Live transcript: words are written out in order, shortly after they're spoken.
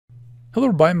Hello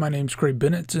everybody, my name is Craig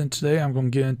Bennett, and today I'm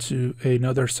going to get into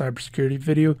another cybersecurity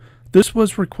video. This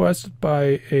was requested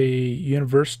by a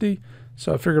university,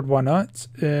 so I figured why not,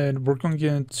 and we're going to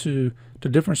get into the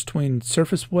difference between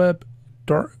surface web,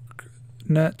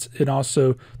 darknet, and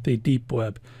also the deep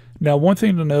web. Now, one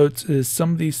thing to note is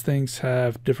some of these things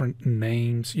have different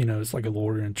names. You know, it's like a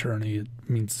lawyer and attorney, it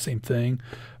means the same thing.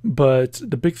 But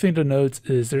the big thing to note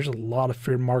is there's a lot of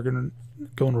fear mongering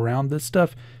going around this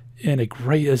stuff. And a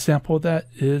great example of that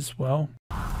is, well,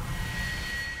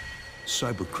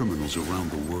 cyber criminals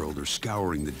around the world are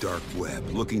scouring the dark web,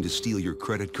 looking to steal your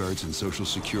credit cards and social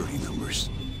security numbers.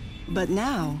 But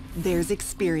now, there's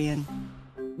Experian.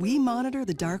 We monitor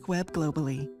the dark web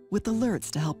globally with alerts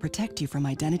to help protect you from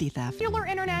identity theft. Popular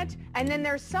internet, and then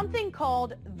there's something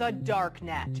called the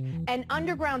Darknet, an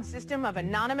underground system of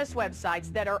anonymous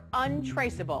websites that are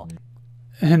untraceable.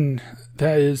 And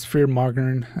that is fear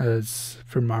mongering as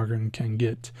fear mongering can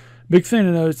get. Big thing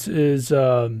to note is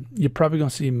you're probably going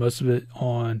to see most of it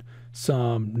on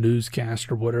some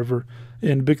newscast or whatever.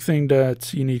 And the big thing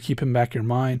that you need to keep in the back of your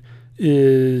mind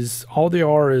is all they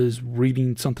are is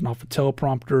reading something off a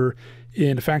teleprompter.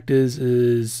 And the fact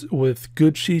is with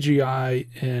good CGI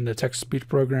and a text-to-speech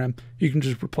program, you can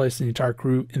just replace the entire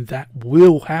crew, and that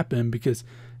will happen because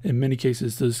in many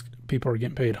cases those people are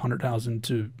getting paid $100,000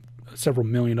 to several $1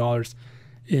 million,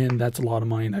 and that's a lot of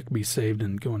money that can be saved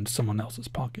and go into someone else's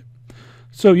pocket.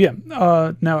 So yeah,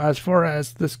 now as far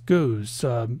as this goes,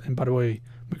 and by the way,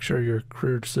 make sure your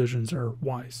career decisions are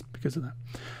wise because of that.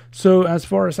 So as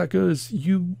far as that goes,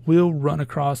 you will run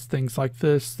across things like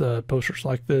this, posters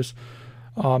like this,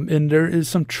 and there is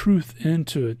some truth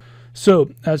into it.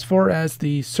 So as far as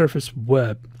the surface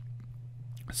web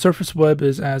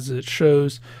is, as it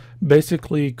shows,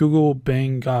 basically Google,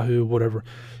 Bing, Yahoo, whatever.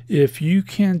 If you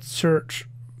can search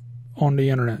on the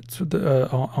internet,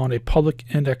 on a public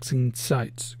indexing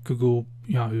sites, Google,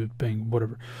 Yahoo, Bing,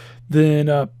 whatever,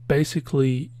 then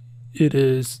basically it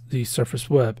is the surface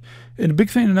web. And the big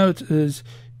thing to note is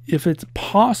if it's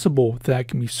possible that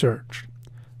can be searched,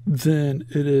 then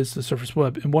it is the surface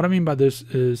web. And what I mean by this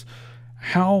is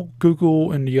how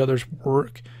Google and the others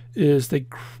work is they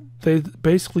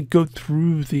basically go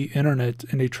through the internet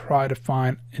and they try to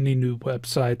find any new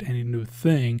website, any new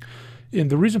thing. And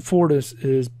the reason for this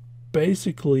is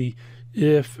basically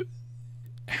if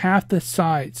half the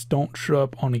sites don't show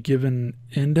up on a given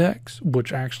index,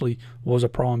 which actually was a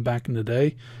problem back in the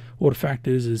day, well, the fact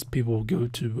is people will go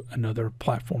to another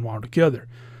platform altogether.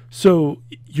 So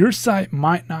your site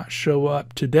might not show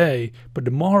up today, but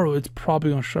tomorrow it's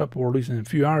probably going to show up, or at least in a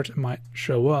few hours it might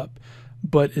show up.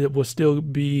 But it will still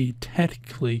be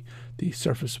technically the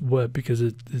surface web because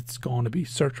it's going to be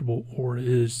searchable, or it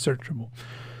is searchable.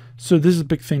 So this is a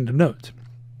big thing to note.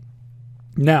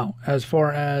 Now, as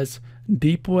far as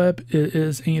deep web, it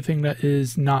is anything that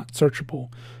is not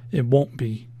searchable. It won't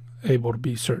be able to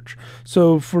be searched.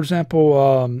 So, for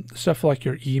example, stuff like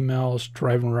your emails,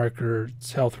 driving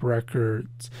records, health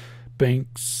records, bank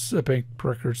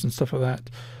records, and stuff like that.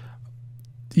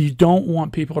 You don't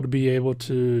want people to be able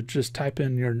to just type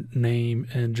in your name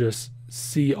and just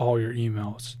see all your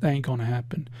emails. That ain't going to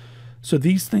happen. So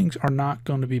these things are not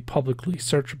going to be publicly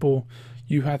searchable.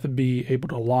 You have to be able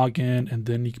to log in, and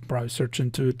then you can probably search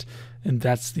into it, and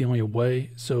that's the only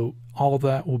way. So all of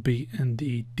that will be in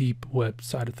the deep web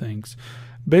side of things.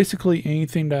 Basically,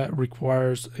 anything that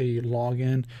requires a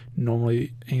login,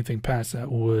 normally anything past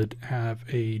that would have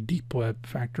a deep web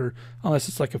factor, unless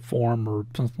it's like a forum or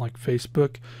something like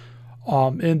Facebook.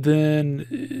 And then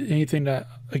anything that,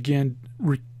 again,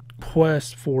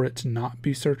 requests for it to not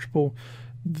be searchable,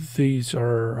 these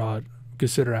are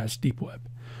considered as deep web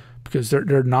because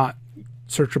they're not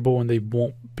searchable and they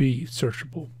won't be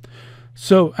searchable.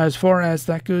 So as far as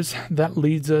that goes, that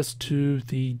leads us to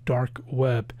the dark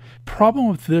web. Problem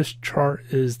with this chart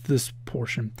is this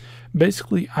portion.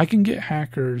 Basically, I can get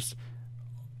hackers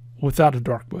without a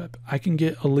dark web. I can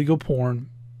get illegal porn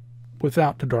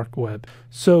without the dark web.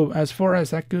 So as far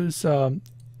as that goes,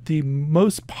 the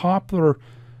most popular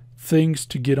things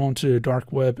to get onto a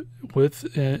dark web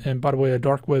with, and by the way, a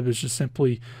dark web is just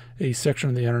simply a section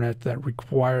of the internet that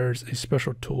requires a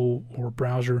special tool or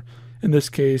browser. In this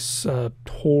case,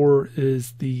 Tor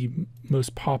is the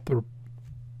most popular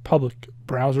public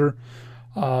browser.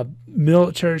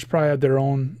 Militaries probably have their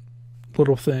own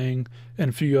little thing,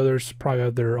 and a few others probably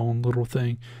have their own little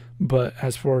thing. But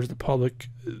as far as the public,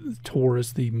 Tor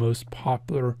is the most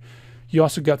popular. You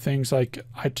also got things like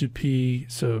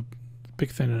I2P, so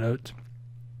big thing to note.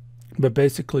 But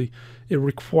basically, it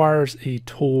requires a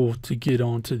tool to get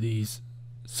onto these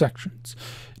sections.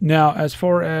 Now, as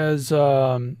far as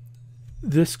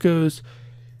this goes,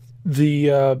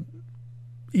 the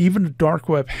even the dark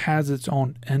web has its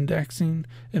own indexing,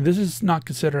 and this is not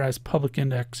considered as public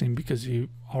indexing because you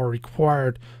are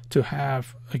required to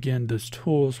have, again, those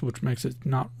tools, which makes it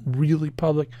not really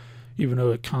public, even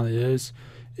though it kind of is.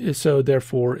 So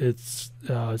therefore it's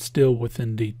still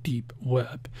within the deep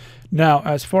web. Now,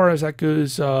 as far as that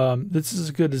goes, this is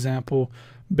a good example.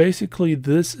 Basically,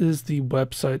 this is the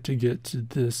website to get to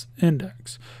this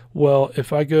index. Well,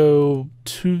 if I go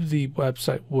to the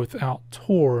website without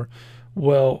Tor,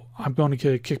 well, I'm going to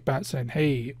get a kickback saying,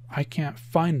 hey, I can't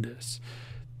find this.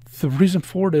 The reason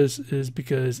for this is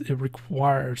because it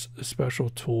requires a special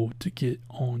tool to get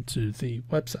onto the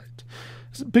website.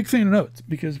 It's a big thing to note,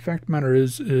 because the fact of the matter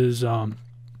is I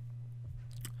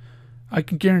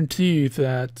can guarantee you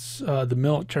that the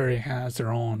military has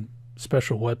their own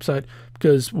special website,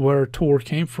 because where Tor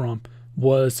came from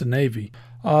was the Navy.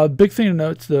 Big thing to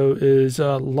note, though, is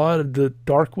a lot of the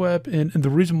dark web, and the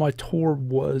reason why Tor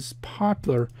was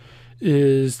popular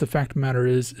is the fact of the matter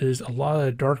is a lot of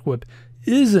the dark web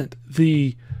isn't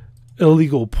the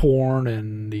illegal porn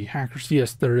and the hackers.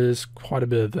 Yes, there is quite a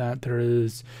bit of that. There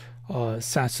is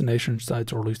assassination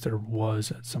sites, or at least there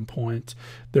was at some point.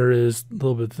 There is a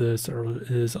little bit of this, or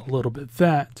is a little bit of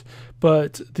that.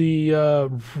 But the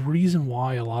reason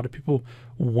why a lot of people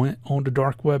went on the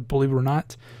dark web, believe it or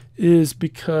not, is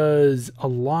because a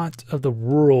lot of the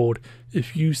world,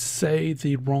 if you say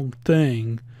the wrong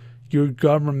thing, your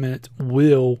government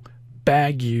will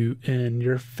bag you and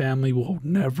your family will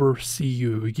never see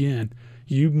you again.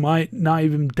 You might not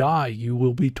even die. You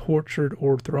will be tortured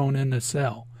or thrown in a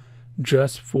cell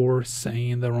just for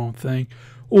saying the wrong thing,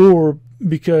 or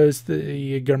because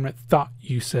the government thought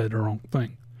you said the wrong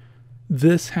thing.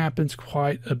 This happens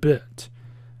quite a bit.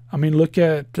 I mean, look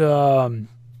at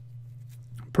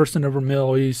person over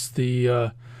Middle East,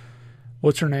 the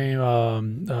what's her name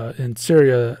in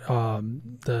Syria,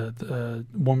 the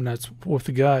woman that's with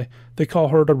the guy. They call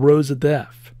her the Rose of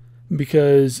Death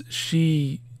because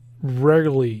she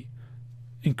regularly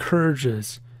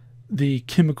encourages the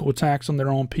chemical attacks on their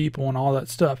own people and all that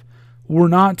stuff. We're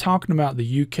not talking about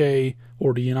the UK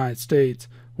or the United States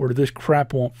where this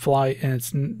crap won't fly and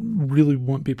it's really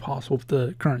wouldn't be possible with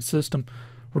the current system.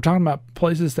 We're talking about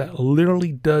places that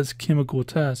literally does chemical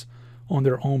tests on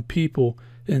their own people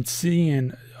and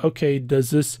seeing, okay, does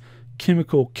this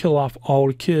chemical kill off all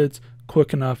the kids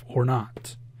quick enough or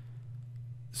not?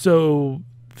 So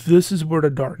this is where the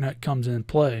Darknet comes in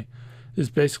play, is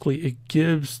basically it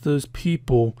gives those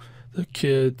people, the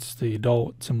kids, the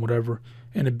adults and whatever,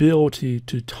 an ability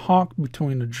to talk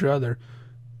between each other,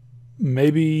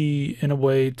 maybe in a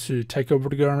way to take over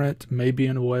the government, maybe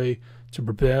in a way to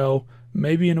rebel,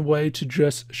 maybe in a way to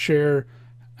just share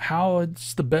how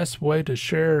it's the best way to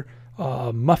share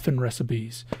muffin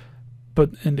recipes. But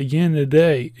in the end of the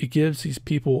day, it gives these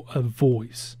people a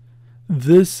voice.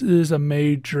 This is a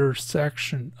major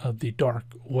section of the dark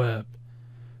web.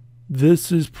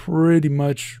 This is pretty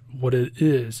much what it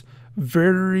is.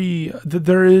 There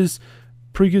is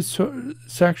pretty good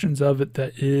sections of it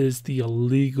that is the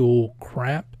illegal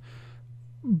crap,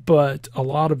 but a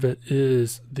lot of it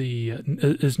is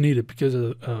needed because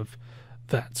of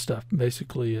that stuff.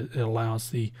 Basically, it allows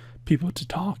the people to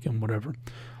talk and whatever.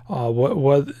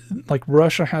 Like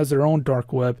Russia has their own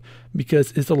dark web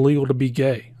because it's illegal to be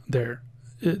gay there.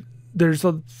 There's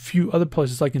a few other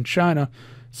places, like in China,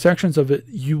 sections of it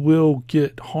you will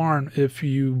get harmed if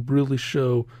you really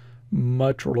show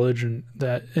much religion,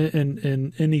 that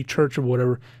in any church or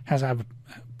whatever has to have a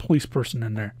police person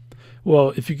in there. Well,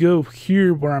 if you go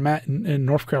here where I'm at in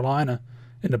North Carolina,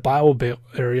 in the Bible Belt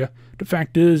area, the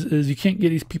fact is you can't get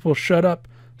these people shut up.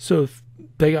 So if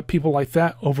they got people like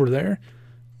that over there,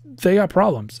 they got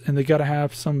problems, and they got to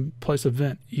have some place of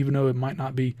vent, even though it might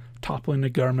not be toppling the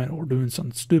government or doing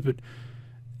something stupid.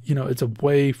 You know, it's a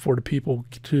way for the people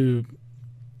to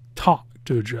talk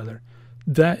to each other.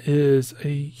 That is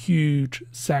a huge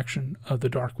section of the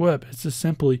dark web. It's just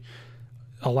simply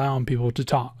allowing people to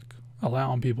talk,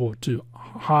 allowing people to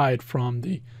hide from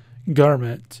the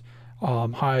government,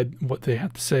 hide what they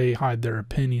have to say, hide their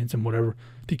opinions and whatever,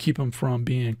 to keep them from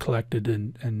being collected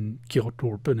and killed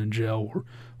or put in jail or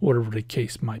whatever the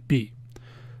case might be.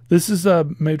 This is a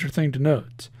major thing to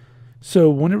note. So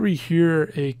whenever you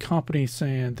hear a company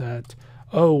saying that,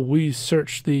 oh, we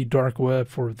searched the dark web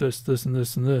for this, this, and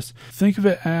this, and this, think of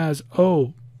it as,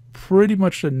 oh, pretty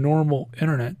much the normal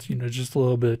internet, you know, just a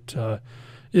little bit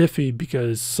iffy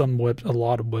because a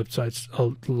lot of websites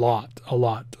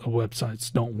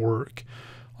don't work.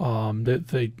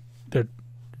 They're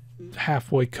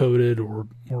halfway coded or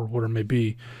whatever it may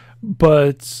be.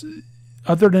 But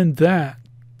other than that,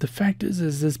 the fact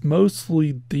is it's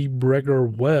mostly the regular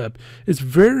web. It's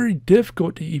very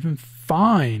difficult to even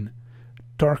find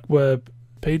dark web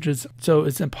pages, so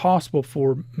it's impossible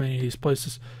for many of these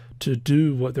places to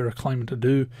do what they're claiming to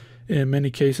do. In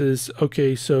many cases,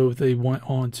 okay, so they went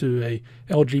on to a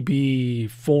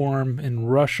LGBT forum in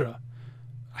Russia.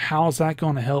 How's that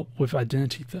going to help with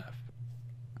identity theft?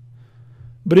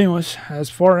 But anyways, as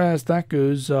far as that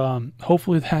goes,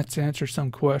 hopefully that's answered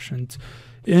some questions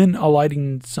in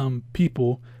enlightening some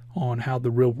people on how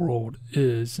the real world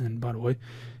is. And by the way,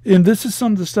 and this is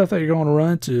some of the stuff that you're going to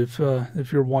run into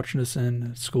if you're watching this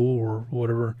in school or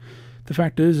whatever. The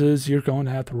fact is you're going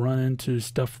to have to run into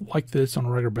stuff like this on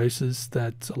a regular basis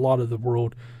that a lot of the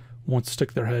world wants to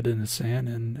stick their head in the sand.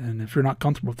 And if you're not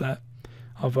comfortable with that,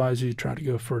 I'll advise you to try to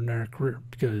go for a narrow career,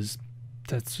 because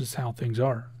that's just how things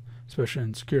are, especially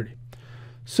in security.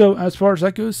 So as far as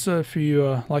that goes, if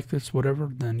you like this, whatever,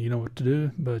 then you know what to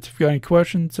do. But if you got any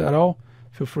questions at all,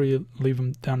 feel free to leave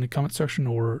them down in the comment section,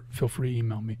 or feel free to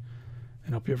email me.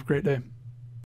 And I hope you have a great day.